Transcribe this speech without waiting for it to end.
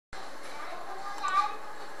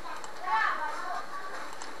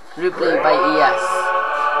Replay by Iyas.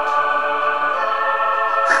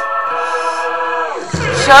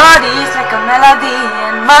 Shorty's like a melody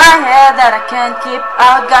in my head that I can't keep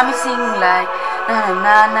out, got me singing like na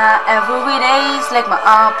na na every day's like my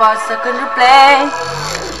iPod stuck on replay.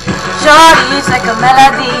 Shorty's like a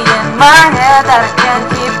melody in my head that I can't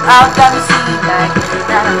keep out, got me singing like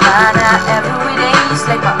na na na every day's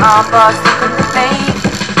like my iPod stuck on replay.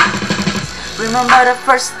 Remember the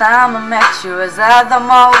first time I met you, was at the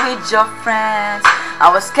mall with your friends.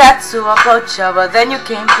 I was scared to approach you, but then you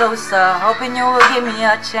came closer, hoping you would give me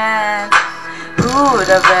a chance. Who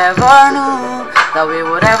would have ever knew that we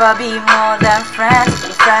would ever be more than friends?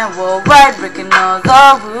 Your friend worldwide breaking all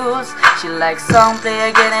the rules. She likes some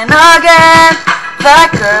play again and again.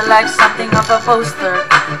 That girl likes something of a poster.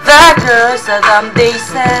 That girl is the dumb they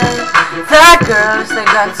say. That girl is the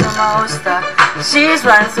gun to my holster. She's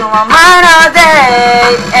running through my mind all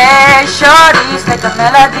day. Hey, shorty's like a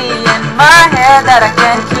melody in my head that I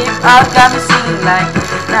can't keep out, got me singing like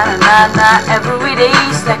na na na na every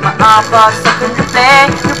day's like my iPod stuck in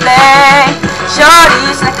replay, replay.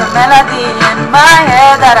 Shorty's like a melody in my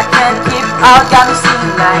head that I can't keep out, got me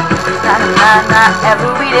singing like na na na na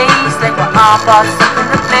every day's like my iPod stuck in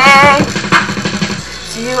replay.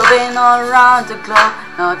 See, you've been all around the globe,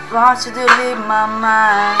 not once to leave my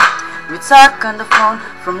mind. We talk on the phone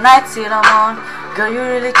from night till the morn. Girl, you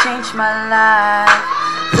really changed my life.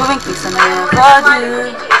 Doing things I never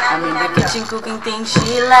do. I'm in the kitchen cooking things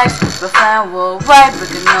she likes. We're flying worldwide,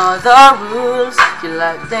 breaking all the rules. You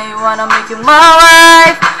like they wanna make you my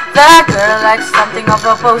wife. That girl likes something of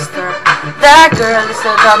a poster. That girl is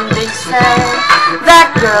the dumb they say.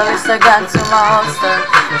 That girl is a gun to my holster.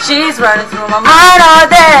 She's running through my mind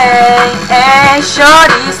all day. Hey,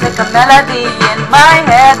 shorty's like a melody in my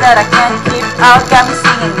head that I can't keep out, got me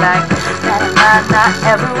singing like na na na na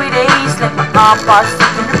every day's like my iPod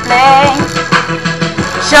stuck in replay.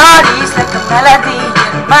 Shorty's like a melody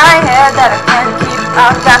in my head that I can't keep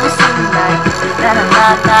out, got me singing like na na na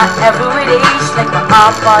na every day's like my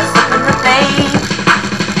iPod stuck in replay.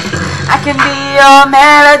 I can be your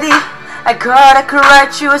melody. I could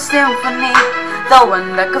write you a symphony, the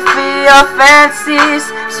one that could feel your fancies.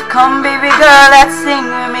 So come baby girl, let's sing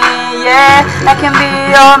with me, yeah. I can be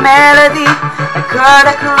your melody.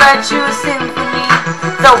 I could write you a symphony,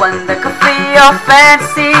 the one that could feel your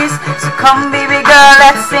fancies. So come baby girl,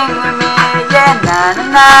 let's sing with me, yeah. Na na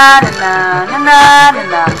na na na na na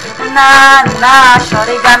na na na na.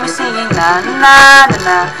 Shorty got me singing na na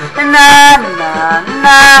na na na na na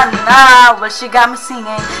na na. Well, she got me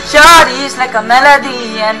singing. Shorty's like a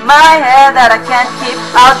melody in my head that I can't keep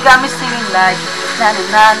out, got me singing like na na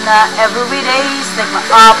na na every day's like my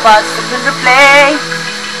iPod stuck in replay.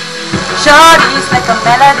 Shorty's like a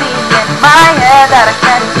melody in my head that I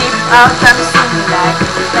can't keep out, got me singing like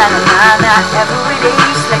na na na na every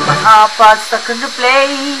day's like my iPod stuck in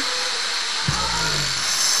replay.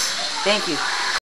 Thank you.